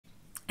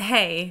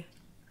Hey,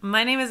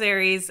 my name is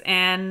Aries,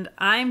 and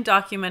I'm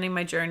documenting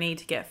my journey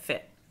to get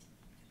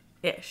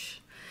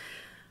fit-ish.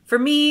 For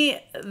me,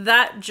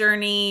 that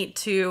journey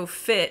to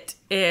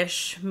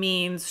fit-ish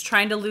means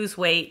trying to lose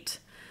weight,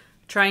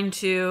 trying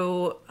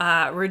to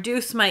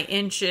reduce my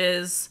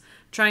inches,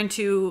 trying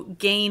to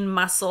gain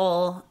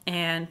muscle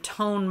and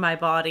tone my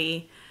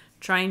body,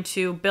 trying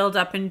to build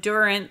up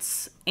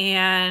endurance,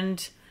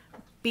 and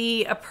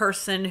be a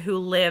person who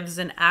lives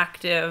an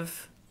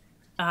active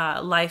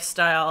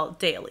lifestyle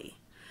daily.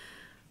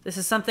 This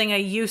is something I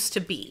used to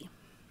be.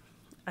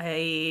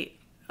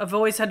 I've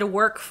always had to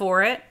work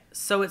for it,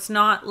 so it's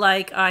not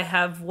like I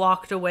have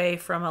walked away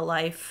from a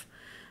life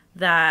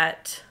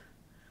that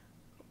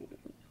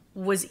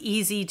was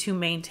easy to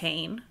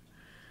maintain.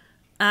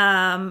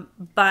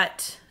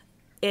 But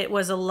it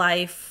was a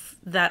life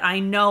that I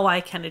know I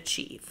can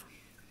achieve.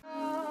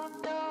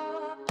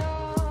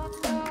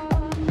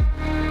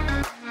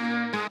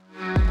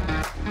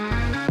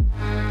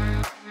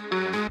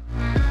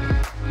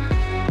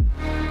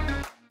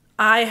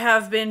 I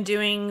have been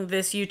doing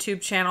this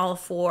YouTube channel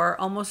for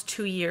almost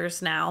 2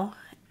 years now,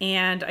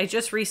 and I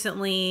just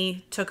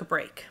recently took a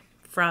break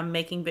from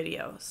making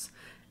videos.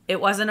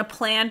 It wasn't a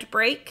planned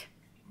break,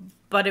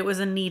 but it was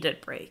a needed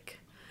break.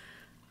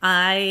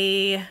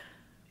 I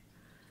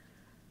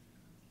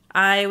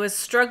was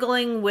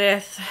struggling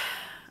with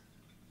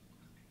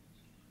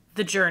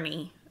the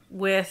journey,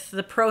 with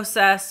the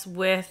process,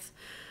 with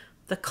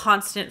the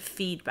constant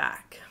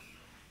feedback.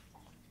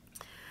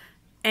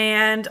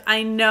 And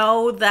I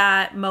know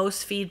that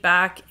most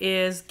feedback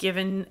is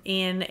given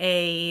in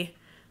a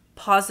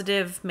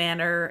positive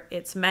manner.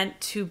 It's meant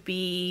to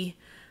be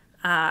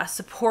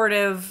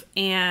supportive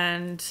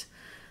and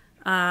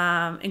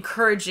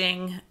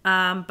encouraging,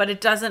 but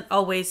it doesn't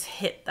always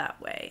hit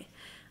that way.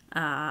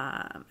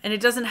 And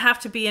it doesn't have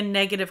to be a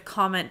negative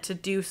comment to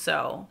do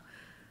so.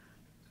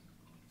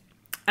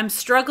 I'm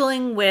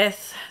struggling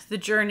with the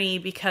journey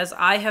because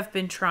I have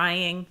been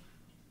trying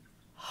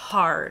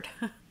hard.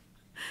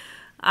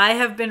 I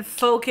have been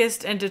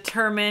focused and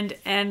determined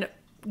and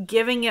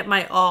giving it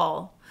my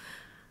all.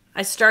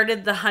 I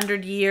started the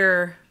 100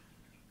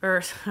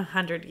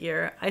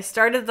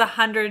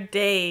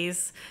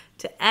 days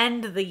to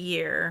end the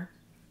year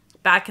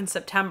back in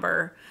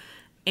September,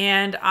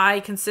 and I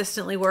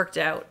consistently worked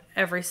out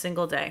every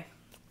single day.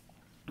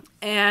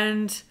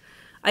 And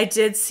I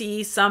did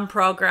see some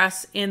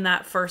progress in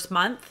that first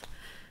month,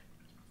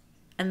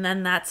 and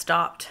then that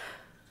stopped.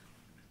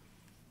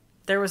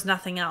 There was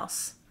nothing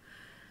else.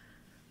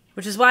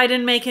 Which is why I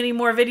didn't make any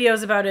more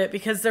videos about it,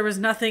 because there was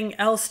nothing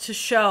else to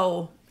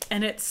show.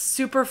 And it's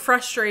super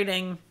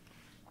frustrating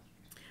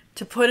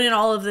to put in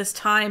all of this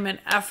time and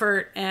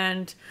effort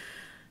and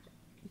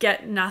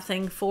get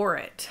nothing for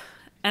it.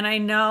 And I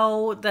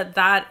know that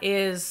that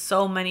is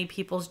so many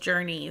people's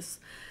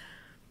journeys.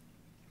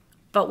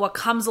 But what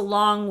comes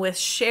along with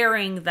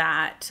sharing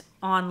that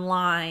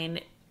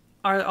online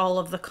are all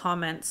of the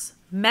comments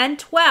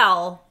meant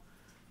well,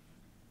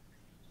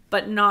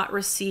 but not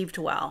received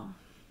well.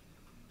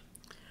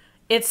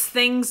 It's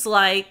things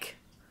like,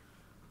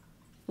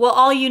 well,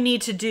 all you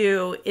need to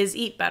do is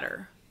eat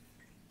better.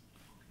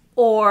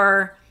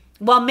 Or,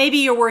 well, maybe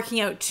you're working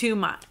out too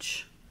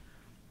much.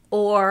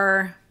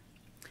 Or,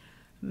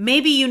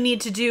 maybe you need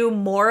to do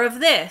more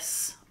of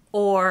this.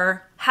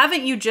 Or,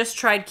 haven't you just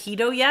tried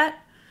keto yet?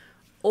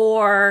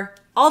 Or,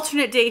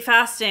 alternate day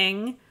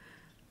fasting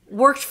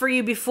worked for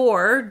you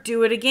before,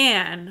 do it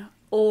again.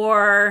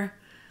 Or,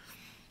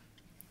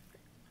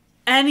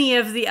 any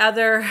of the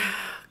other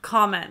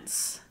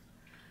comments,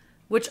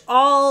 which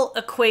all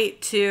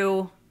equate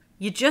to,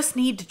 you just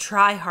need to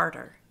try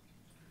harder.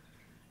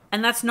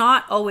 And that's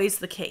not always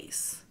the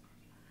case.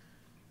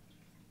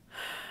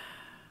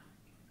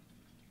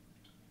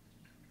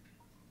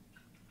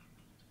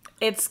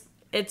 It's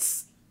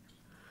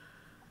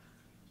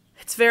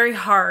very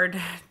hard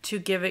to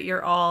give it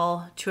your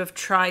all, to have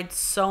tried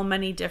so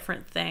many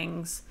different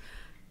things,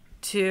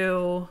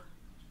 to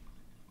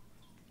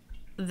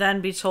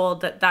then be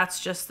told that that's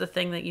just the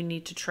thing that you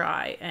need to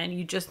try, and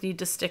you just need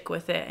to stick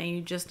with it, and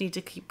you just need to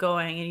keep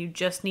going, and you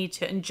just need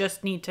to, and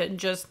just need to, and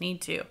just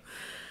need to,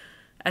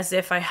 as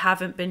if I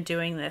haven't been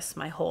doing this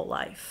my whole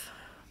life.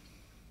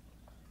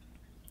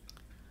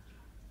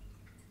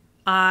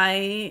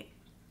 I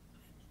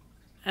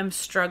am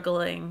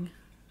struggling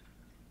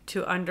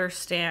to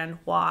understand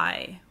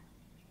why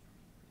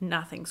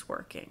nothing's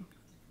working.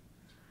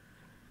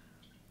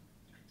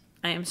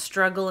 I am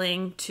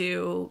struggling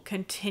to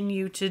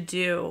continue to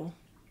do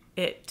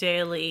it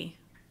daily,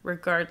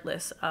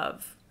 regardless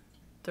of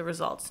the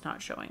results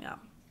not showing up.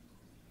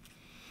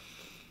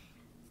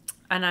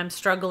 And I'm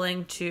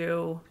struggling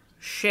to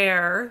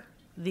share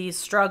these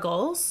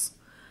struggles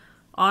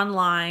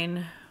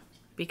online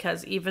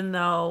because even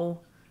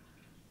though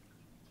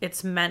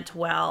it's meant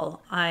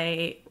well,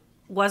 I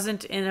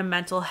wasn't in a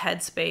mental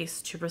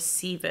headspace to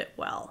receive it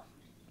well.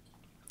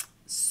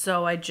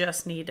 So I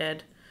just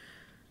needed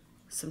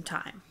some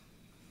time.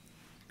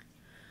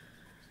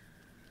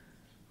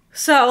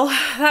 So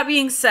that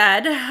being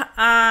said,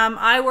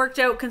 I worked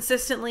out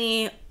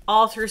consistently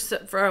all through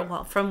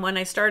from when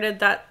I started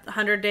that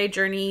 100-day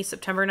journey,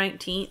 September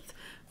 19th,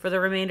 for the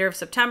remainder of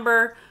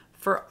September,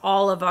 for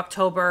all of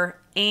October,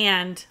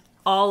 and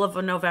all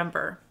of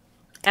November.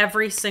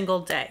 Every single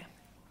day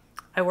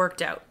I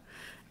worked out.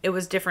 It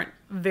was different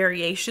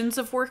variations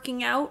of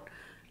working out.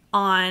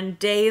 On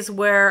days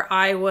where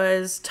I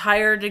was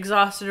tired,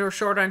 exhausted, or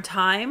short on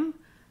time,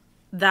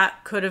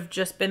 that could have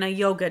just been a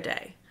yoga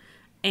day.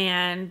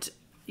 And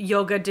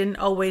yoga didn't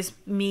always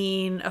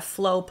mean a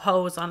flow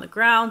pose on the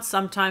ground.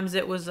 Sometimes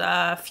it was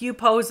a few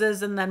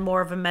poses and then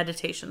more of a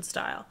meditation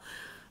style.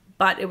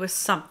 But it was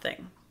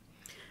something.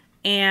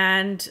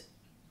 And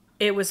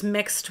it was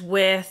mixed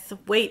with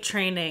weight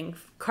training,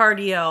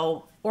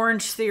 cardio.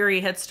 Orange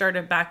Theory had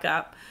started back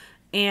up.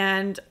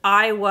 And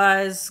I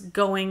was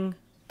going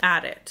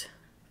at it.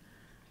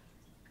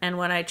 And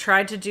when I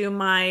tried to do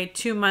my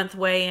 2-month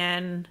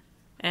weigh-in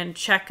and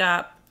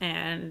checkup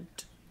and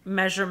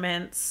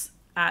measurements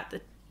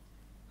at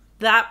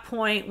that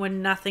point,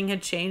 when nothing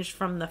had changed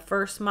from the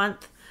first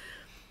month,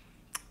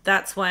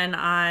 that's when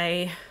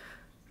I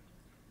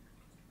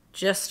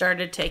just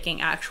started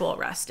taking actual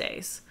rest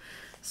days.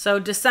 So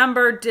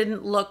December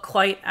didn't look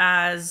quite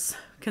as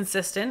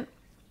consistent.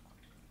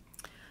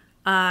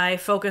 I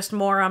focused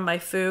more on my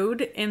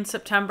food in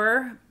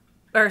December,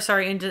 but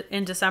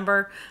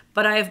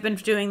I have been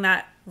doing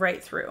that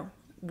right through.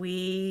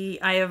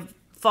 I have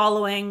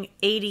following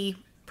 80%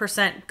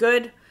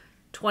 good,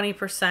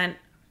 20%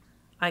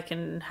 I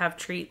can have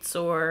treats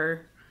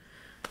or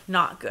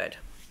not good.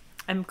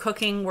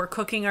 We're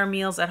cooking our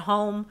meals at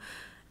home.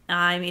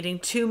 I'm eating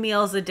 2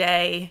 meals a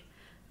day,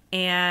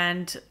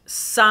 and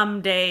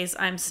some days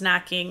I'm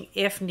snacking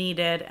if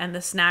needed, and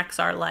the snacks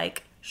are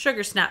like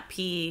sugar snap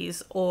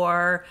peas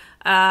or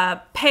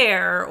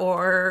pear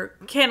or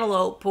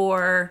cantaloupe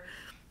or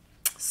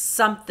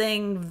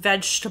something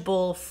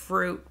vegetable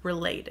fruit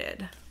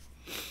related.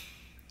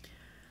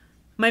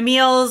 My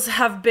meals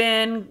have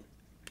been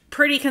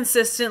pretty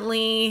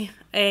consistently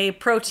a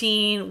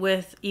protein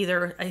with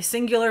either a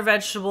singular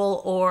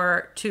vegetable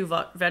or 2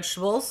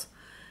 vegetables.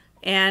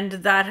 And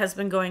that has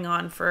been going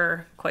on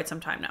for quite some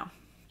time now.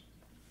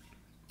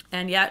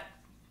 And yet,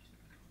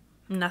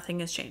 nothing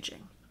is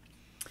changing.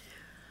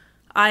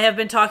 I have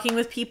been talking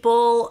with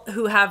people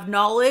who have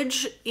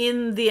knowledge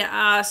in the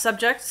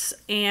subjects,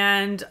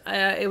 and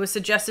it was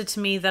suggested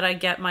to me that I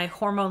get my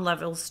hormone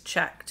levels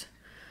checked.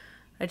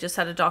 I just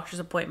had a doctor's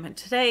appointment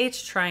today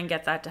to try and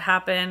get that to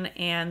happen,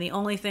 and the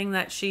only thing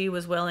that she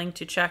was willing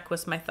to check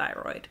was my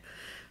thyroid.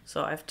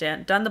 So I've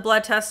done the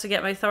blood test to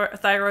get my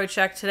thyroid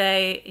checked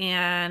today,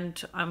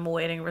 and I'm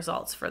awaiting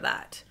results for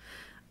that.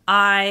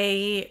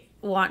 I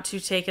want to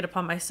take it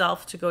upon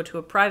myself to go to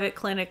a private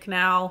clinic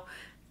now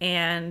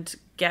and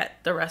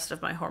get the rest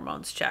of my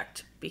hormones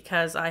checked,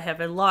 because I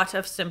have a lot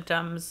of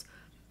symptoms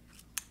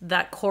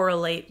that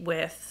correlate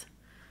with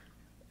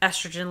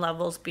estrogen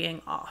levels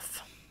being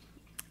off.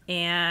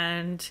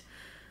 And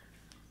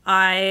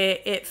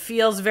it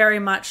feels very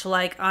much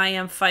like I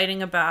am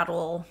fighting a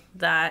battle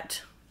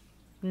that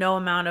no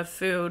amount of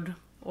food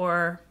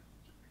or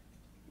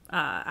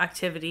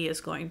activity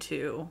is going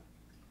to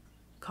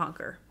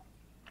conquer.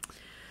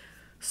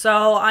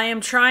 So I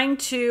am trying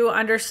to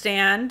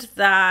understand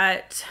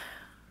that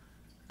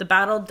the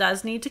battle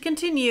does need to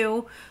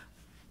continue,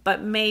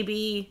 but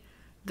maybe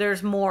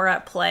there's more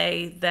at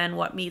play than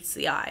what meets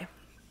the eye.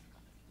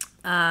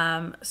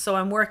 So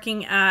I'm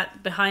working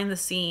at behind the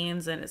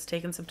scenes, and it's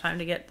taken some time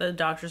to get the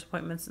doctor's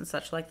appointments and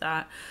such like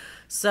that.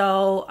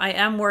 So I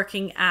am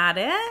working at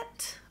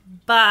it,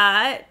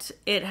 but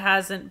it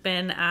hasn't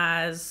been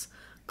as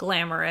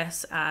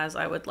glamorous as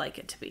I would like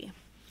it to be.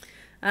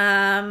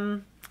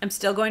 I'm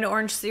still going to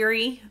Orange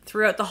Theory.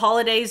 Throughout the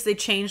holidays, they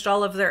changed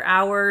all of their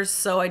hours,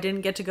 so I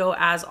didn't get to go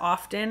as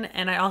often.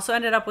 And I also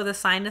ended up with a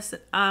sinus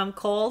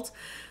cold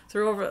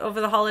over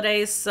the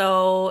holidays,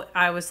 so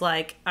I was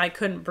like, I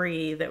couldn't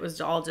breathe. It was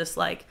all just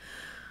like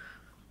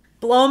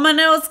blowing my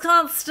nose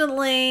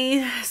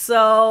constantly.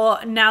 So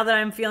now that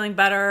I'm feeling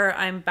better,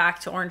 I'm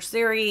back to Orange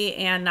Theory,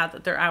 and now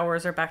that their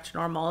hours are back to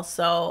normal.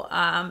 So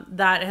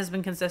that has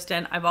been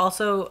consistent. I've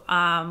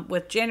also,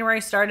 with January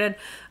started,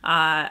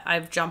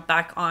 I've jumped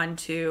back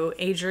onto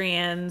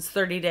Adrienne's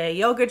 30-day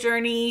yoga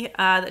journey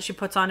that she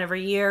puts on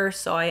every year.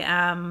 So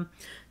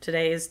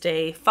today is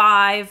day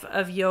 5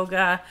 of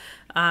yoga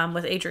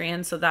with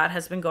Adrienne. So that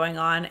has been going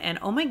on. And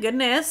oh my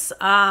goodness,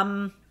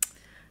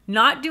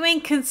 not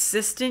doing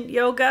consistent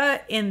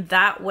yoga in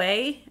that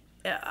way,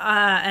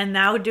 and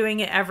now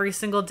doing it every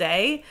single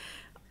day.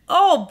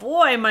 Oh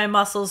boy, my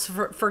muscles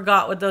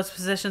forgot what those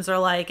positions are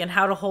like and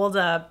how to hold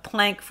a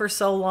plank for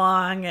so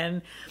long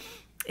and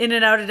in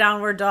and out of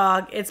downward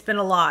dog. It's been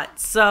a lot.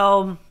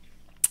 So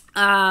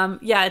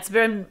yeah, it's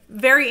been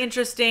very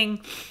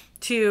interesting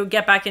to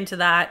get back into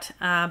that.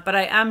 But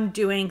I am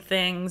doing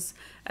things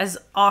as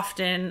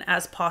often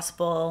as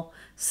possible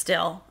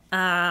still.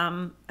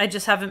 I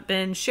just haven't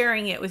been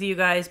sharing it with you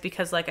guys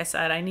because, like I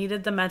said, I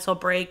needed the mental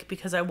break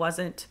because I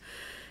wasn't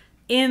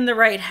in the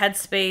right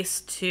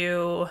headspace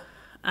to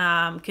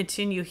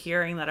continue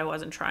hearing that I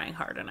wasn't trying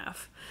hard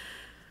enough.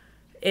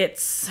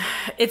 It's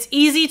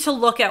easy to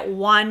look at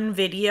one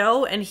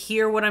video and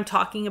hear what I'm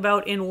talking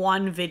about in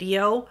one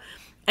video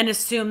and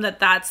assume that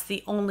that's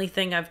the only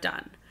thing I've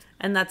done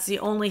and that's the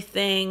only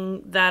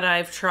thing that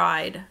I've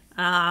tried.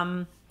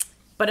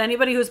 But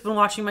anybody who's been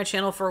watching my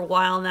channel for a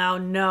while now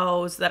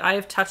knows that I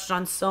have touched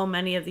on so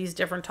many of these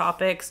different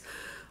topics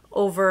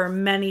over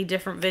many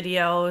different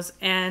videos,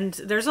 and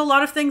there's a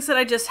lot of things that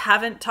I just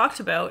haven't talked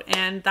about,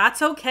 and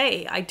that's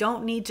okay. I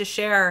don't need to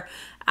share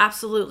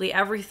absolutely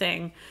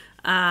everything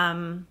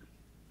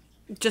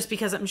just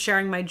because I'm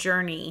sharing my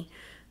journey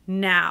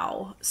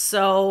now.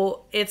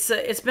 So it's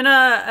been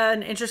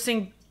an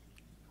interesting,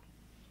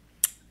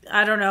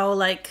 I don't know,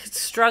 like,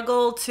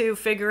 struggle to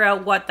figure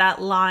out what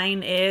that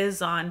line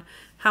is on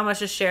how much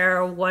to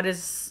share, what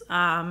is,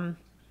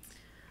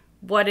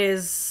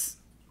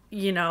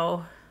 you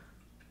know,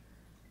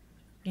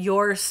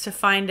 yours to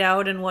find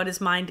out and what is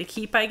mine to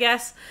keep, I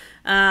guess.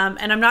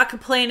 And I'm not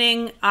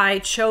complaining. I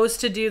chose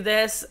to do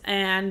this,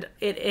 and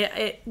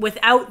it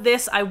without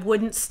this, I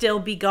wouldn't still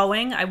be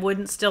going. I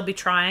wouldn't still be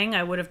trying.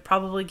 I would have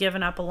probably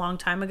given up a long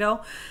time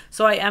ago.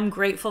 So I am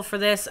grateful for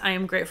this. I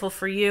am grateful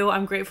for you.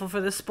 I'm grateful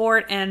for the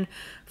sport and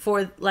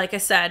for, like I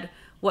said,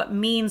 what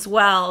means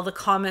well, the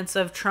comments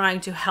of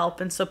trying to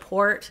help and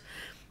support.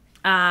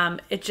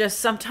 It just,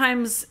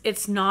 sometimes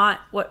it's not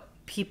what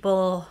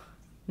people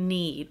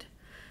need.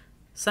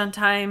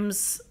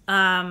 Sometimes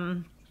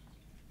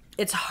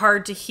it's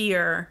hard to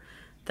hear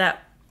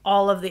that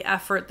all of the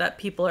effort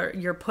that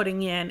you're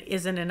putting in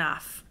isn't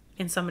enough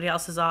in somebody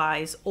else's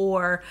eyes,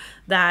 or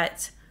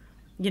that,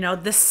 you know,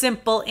 the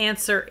simple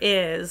answer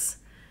is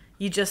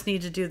you just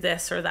need to do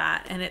this or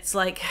that. And it's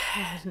like,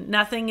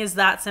 nothing is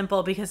that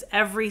simple, because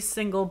every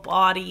single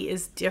body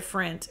is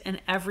different and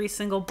every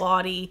single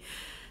body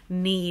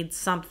needs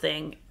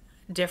something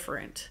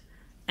different.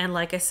 And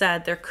like I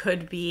said, there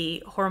could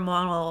be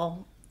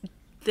hormonal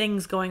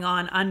things going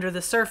on under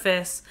the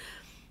surface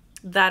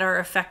that are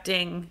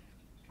affecting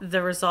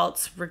the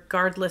results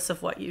regardless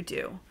of what you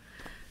do.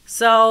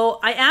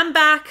 So I am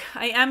back.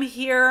 I am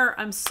here.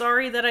 I'm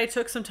sorry that I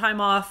took some time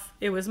off.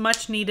 It was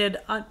much needed.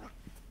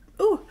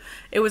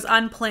 It was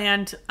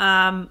unplanned,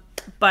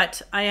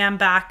 but I am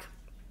back,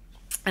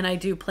 and I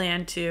do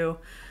plan to,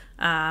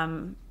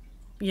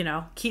 you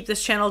know, keep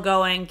this channel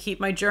going, keep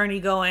my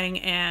journey going,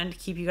 and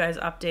keep you guys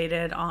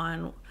updated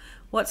on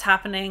what's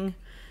happening.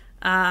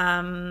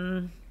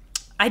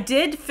 I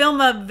did film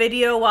a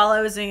video while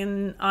I was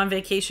on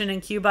vacation in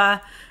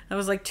Cuba. That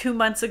was like 2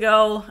 months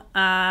ago.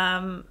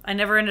 I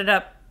never ended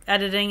up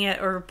editing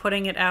it or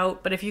putting it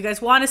out, but if you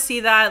guys want to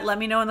see that, let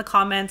me know in the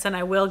comments and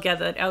I will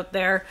get it out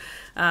there.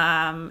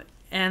 And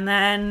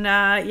then,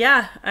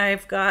 yeah,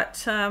 I've got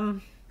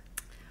some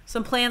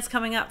plans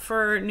coming up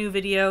for new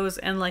videos.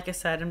 And like I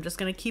said, I'm just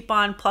going to keep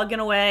on plugging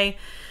away,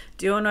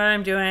 doing what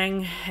I'm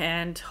doing,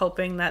 and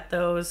hoping that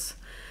those,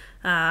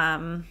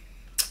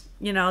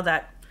 you know,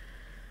 that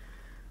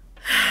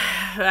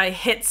I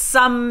hit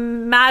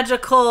some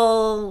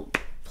magical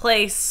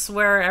place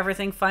where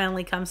everything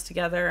finally comes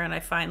together and I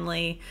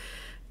finally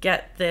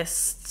get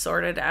this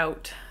sorted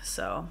out.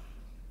 So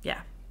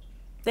yeah,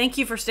 thank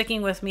you for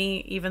sticking with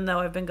me, even though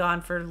I've been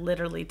gone for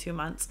literally 2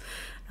 months.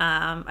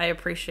 I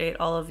appreciate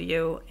all of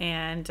you.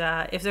 And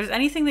if there's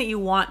anything that you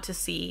want to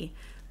see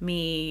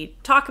me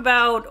talk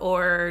about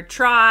or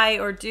try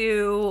or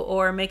do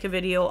or make a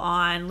video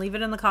on, leave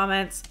it in the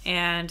comments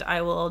and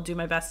I will do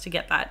my best to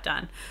get that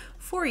done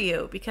for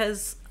you,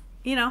 because,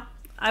 you know,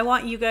 I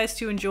want you guys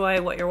to enjoy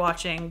what you're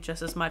watching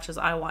just as much as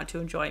I want to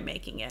enjoy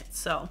making it.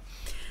 So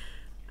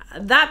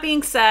that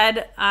being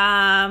said,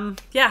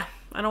 yeah,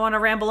 I don't want to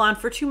ramble on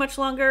for too much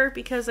longer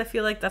because I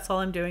feel like that's all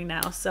I'm doing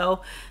now.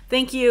 So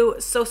thank you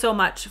so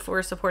much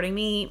for supporting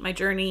me, my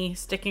journey,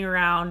 sticking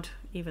around,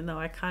 even though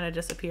I kind of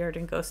disappeared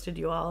and ghosted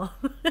you all.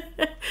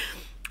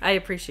 I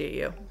appreciate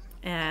you,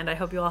 and I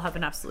hope you all have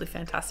an absolutely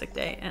fantastic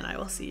day, and I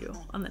will see you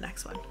on the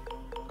next one.